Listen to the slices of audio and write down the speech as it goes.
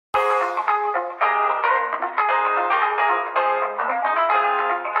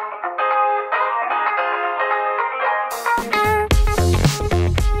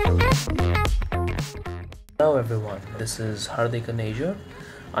Hello everyone, this is Hardik on Azure.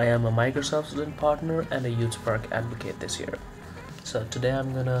 I am a Microsoft student partner and a Youth Spark advocate this year. So today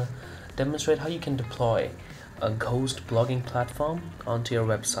I'm gonna demonstrate how you can deploy a ghost blogging platform onto your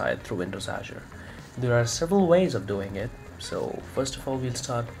website through Windows Azure. There are several ways of doing it. So first of all, we'll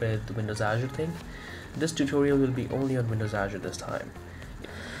start with the Windows Azure thing. This tutorial will be only on Windows Azure this time.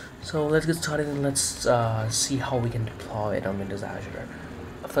 So let's get started and let's see how we can deploy it on Windows Azure.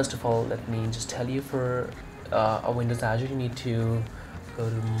 First of all, let me just tell you, for a Windows Azure, you need to go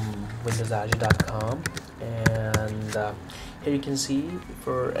to windowsazure.com, and here you can see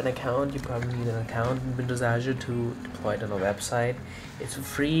for an account, you probably need an account in Windows Azure to deploy it on a website. It's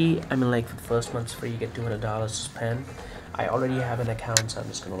free. I mean, like, for the first month's free, you get $200 to spend. I already have an account, so I'm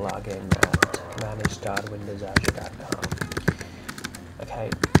just gonna log in at manage.windowsazure.com. Okay,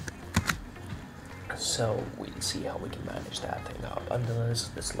 so we'll see how we can manage that thing out until it's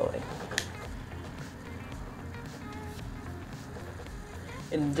loading.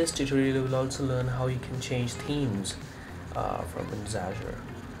 In this tutorial, you will also learn how you can change themes from Windows Azure.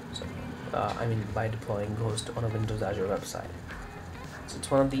 So, by deploying Ghost on a Windows Azure website. So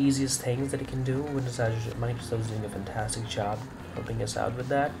it's one of the easiest things that you can do. Windows Azure, Microsoft is doing a fantastic job helping us out with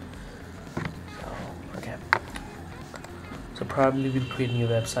that. So, okay. So probably we'll create a new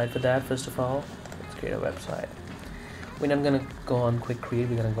website for that. First of all, let's create a website. When I'm gonna go on quick create,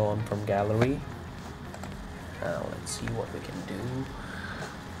 we're gonna go on from gallery. Now let's see what we can do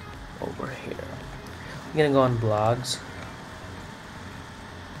over here. We're gonna go on blogs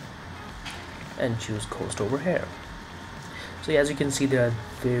and choose Ghost over here. So as you can see, there are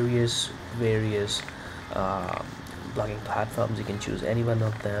various blogging platforms. You can choose any one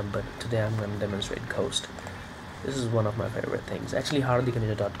of them, but today I'm going to demonstrate Ghost. This is one of my favorite things. Actually,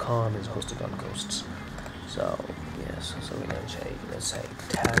 hardikanaja.com is hosted on Ghosts. So yes, so we're going to say, let's say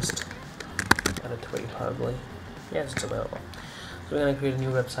test editorial probably. Yes, it's available. So we're going to create a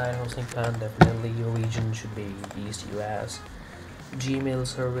new website hosting plan. Definitely your region should be East US. Gmail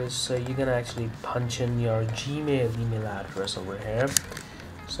service, so you're gonna actually punch in your Gmail email address over here.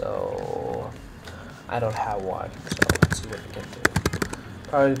 So I don't have one, so let's see what we can do.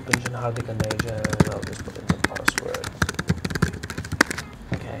 Probably punch in Hardik Kanaja, and I'll just put in some password.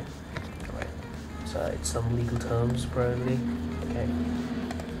 Okay, alright, so it's some legal terms probably. Okay,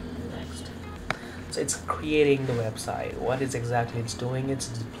 next. So it's creating the website. What is exactly it's doing? It's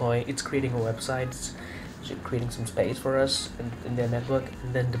deploying, it's creating a website, creating some space for us in their network,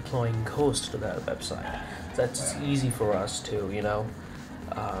 and then deploying Ghost to that website. So that's easy for us to,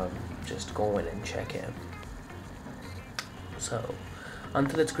 just go in and check in. So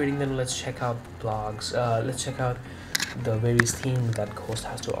until it's creating, then let's check out blogs. Let's check out the various themes that Ghost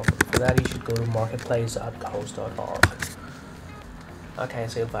has to offer. For that, you should go to marketplace.ghost.org. Okay,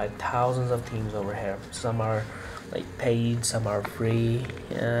 so you'll find thousands of themes over here. Some are like paid, some are free,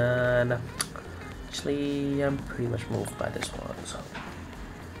 and actually I'm pretty much moved by this one, so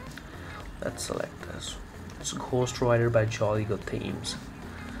let's select this. It's Ghost Rider by Jolly Good Themes.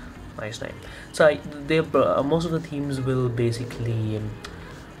 Nice name. So most of the themes will basically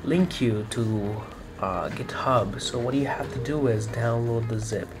link you to GitHub. So what you have to do is download the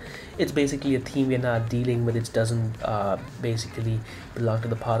zip. It's basically a theme we're not dealing with. It doesn't basically belong to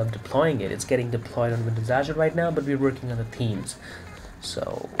the part of deploying it. It's getting deployed on Windows Azure right now, but we're working on the themes.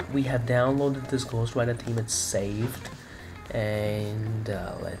 So we have downloaded this Ghost Rider theme. It's saved, and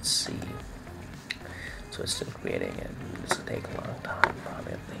let's see. So it's still creating it. This will take a long time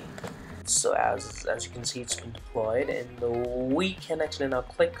probably. So as you can see, it's been deployed, and we can actually now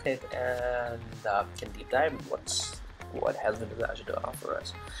click it and can deep dive what has Windows Azure to offer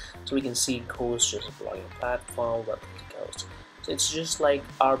us. So we can see Ghost is a blogging platform. Welcome to Ghost. So it's just like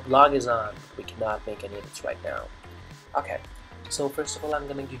our blog is on. We cannot make any edits right now. Okay. So first of all, I'm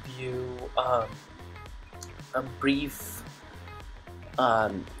gonna give you a brief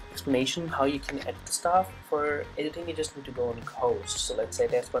explanation how you can edit the stuff. For editing, you just need to go on Ghost. So let's say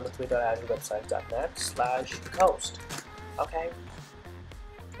that's 103.azurewebsites.net/Ghost. Okay,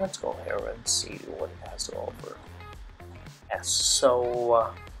 let's go here and see what it has to offer. Yes.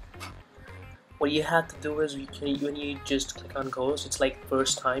 So what you have to do is when you just click on Ghost, it's like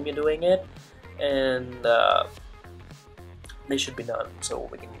first time you're doing it, and they should be done. So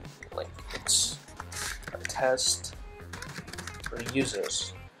we can, like, it's a test for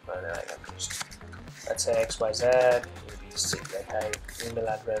users, and I can just, let's say XYZ, ABC, okay, email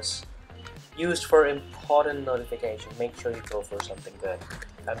address used for important notification. Make sure you go for something good.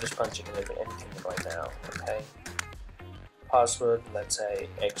 I'm just punching in anything right now, okay. Password, let's say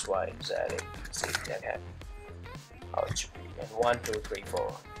XYZ, ABC, okay. Oh, it should be, and 1, 2, 3,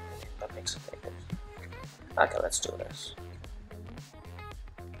 4. That makes it. Okay, let's do this.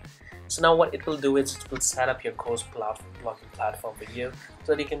 So now what it will do is it will set up your course blocking platform for you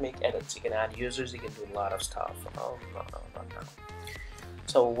so that you can make edits, you can add users, you can do a lot of stuff. Oh, no.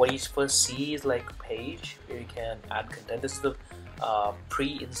 So what you first see is like a page where you can add content. This is the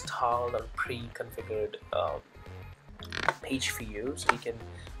pre-installed or pre-configured page for you, so you can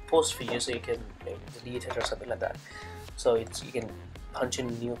post for you, so you can maybe delete it or something like that. So you can punch in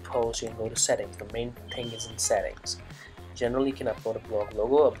new post, you can go to settings. The main thing is in settings. Generally you can upload a blog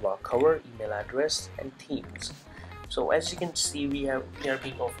logo, a blog cover, email address, and themes. So as you can see, we are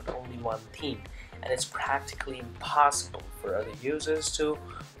being offered only one theme, and it's practically impossible for other users to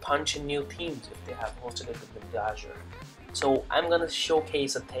punch in new themes if they have hosted it with Azure. So I'm gonna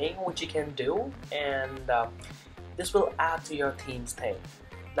showcase a thing which you can do, and this will add to your themes thing.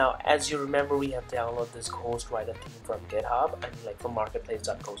 Now, as you remember, we have downloaded this Ghostwriter theme from GitHub and like from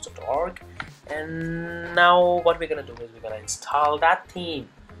marketplace.ghost.org. And now what we're gonna do is we're gonna install that theme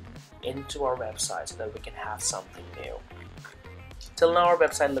into our website so that we can have something new. Till now, our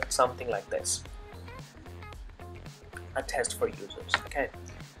website looked something like this. A test for users. Okay.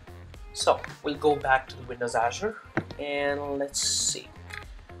 So we'll go back to the Windows Azure and let's see.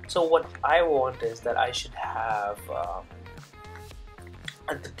 So what I want is that I should have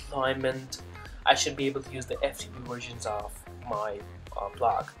a deployment. I should be able to use the FTP versions of my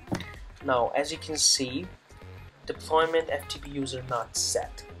blog. Now, as you can see, deployment FTP user not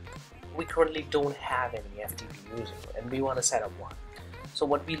set. We currently don't have any FTP user, and we want to set up one. So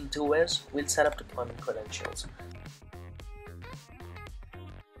what we'll do is we'll set up deployment credentials.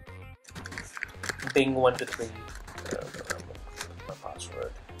 Bing 123. My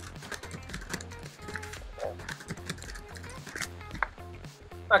password.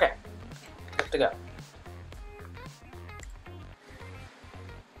 Okay, good to go.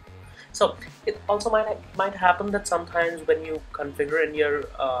 So it also might happen that sometimes when you configure and your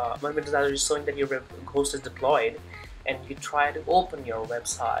when Windows Azure is showing that your host is deployed, and you try to open your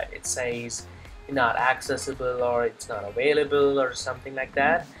website, it says not accessible or it's not available or something like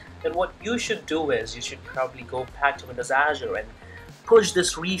that. Then what you should do is you should probably go back to Windows Azure and push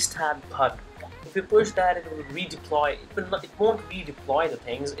this restart button. If you push that, it will redeploy. It won't redeploy the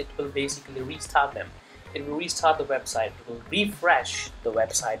things. It will basically restart them. It will restart the website. It will refresh the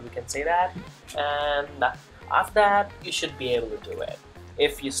website. We can say that. And after that, you should be able to do it.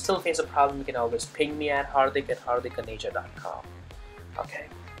 If you still face a problem, you can always ping me at hardik@hardikaneja.com. Okay.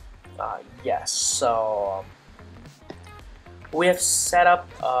 Yes. So we have set up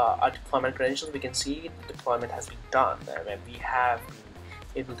our deployment credentials. We can see the deployment has been done, and we have been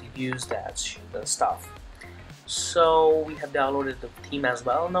able to use that stuff. So we have downloaded the theme as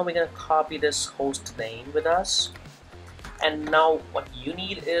well. Now we're gonna copy this host name with us, and now what you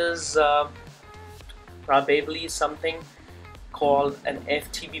need is probably something called an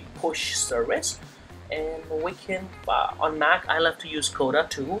FTP push service, and we can on Mac I'll have to use Coda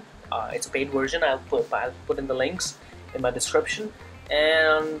too. It's a paid version. I'll put in the links in my description,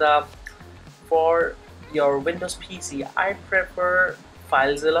 and for your Windows PC I prefer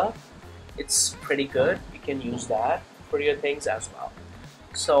FileZilla. It's pretty good. You can use that for your things as well.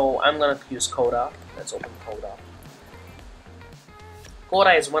 So I'm gonna use Coda. Let's open Coda.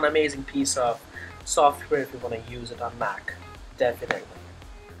 Coda is one amazing piece of software if you want to use it on Mac. Definitely.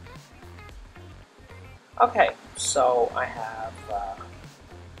 Okay, so I have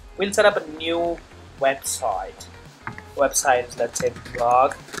we'll set up a new website. Website is, let's say,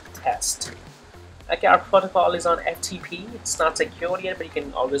 blog test. Okay, our protocol is on FTP. It's not secured yet, but you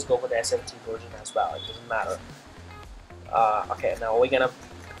can always go with the SFT version as well. It doesn't matter. Okay, now we're gonna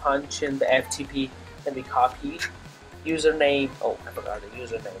punch in the FTP, then we copy username. Oh, I forgot the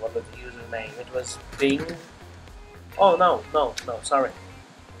username. What was the username? It was Bing. Oh no, sorry.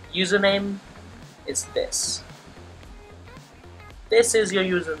 Username is this. This is your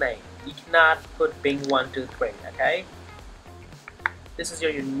username. You cannot put Bing123. Okay. This is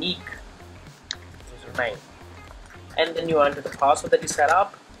your unique username, and then you enter the password that you set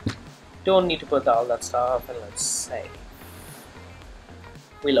up. Don't need to put all that stuff, and let's save.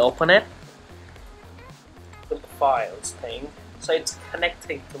 We'll open it with the files thing, so it's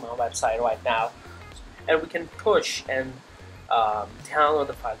connecting to my website right now, and we can push and download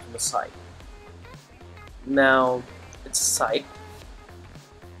the file from the site. Now it's a site,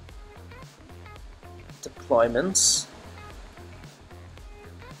 deployments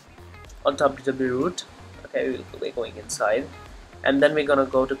on www root. Okay, we're going inside, and then we're gonna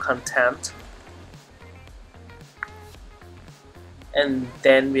go to content, and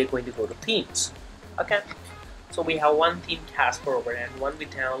then we're going to go to themes. Okay, so we have one theme, Casper, over there, and one we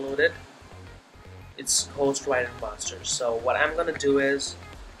downloaded it's host writer master. So what I'm gonna do is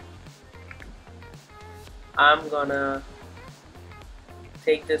I'm gonna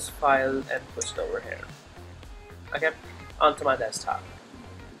take this file and push it over here, okay, onto my desktop.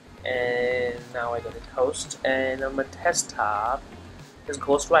 And now I go to host, and on my desktop is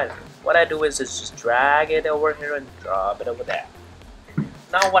Ghostwriter. What I do is just drag it over here and drop it over there.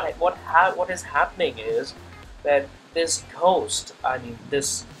 Now what is happening is that this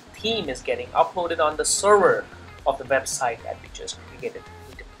this theme is getting uploaded on the server of the website that we just created.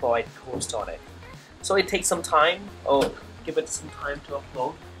 We deployed Ghost on it. So it takes some time. Oh, give it some time to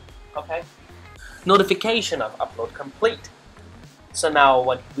upload. Okay. Notification of upload complete. So now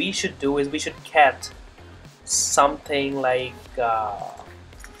what we should do is we should get something like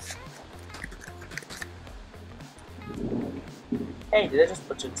hey, did I just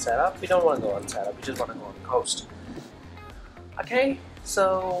put in setup? We don't want to go on setup, we just want to go on host. Okay,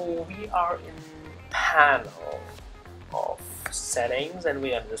 so we are in panel of settings and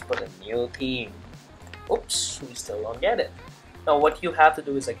we're gonna just put a new theme. Oops, we still don't get it. Now what you have to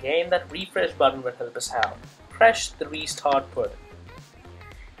do is again that refresh button will help us out. Press the restart button.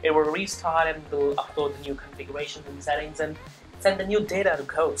 It will restart and will upload the new configurations and settings and send the new data to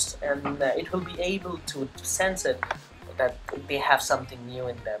Ghost, and it will be able to sense it that they have something new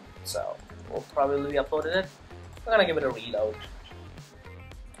in them. So we'll probably uploaded it. We're gonna give it a reload.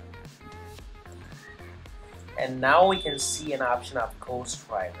 And now we can see an option of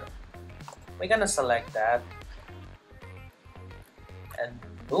Ghostwriter. We're gonna select that. And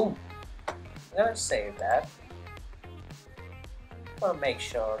boom. I'm gonna save that. I want to make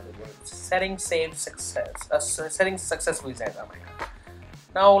sure that the settings saved success. Settings successfully saved. Oh my god.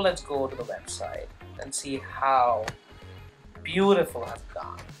 Now let's go to the website and see how beautiful has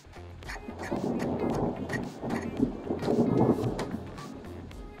gone.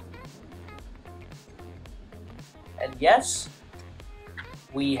 And yes,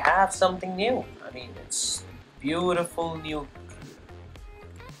 we have something new. I mean, it's beautiful new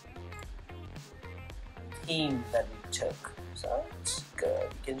theme that we took. So it's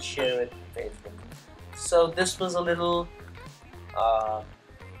good. You can share it on Facebook. So this was a little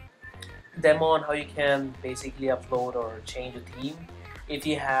demo on how you can basically upload or change a theme if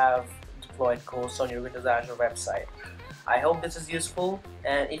you have deployed Ghost on your Windows Azure website. I hope this is useful,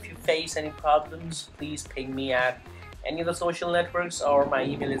 and if you face any problems, please ping me at any of the social networks, or my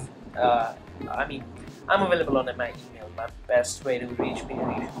email is I'm available on my email. My best way to reach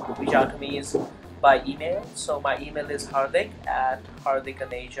out to me is by email. So my email is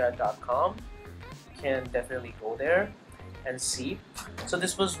hardik@hardikanasia.com. You can definitely go there and see. So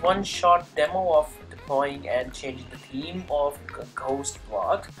this was one short demo of deploying and changing the theme of Ghost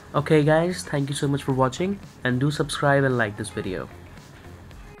blog. Okay guys, thank you so much for watching, and do subscribe and like this video.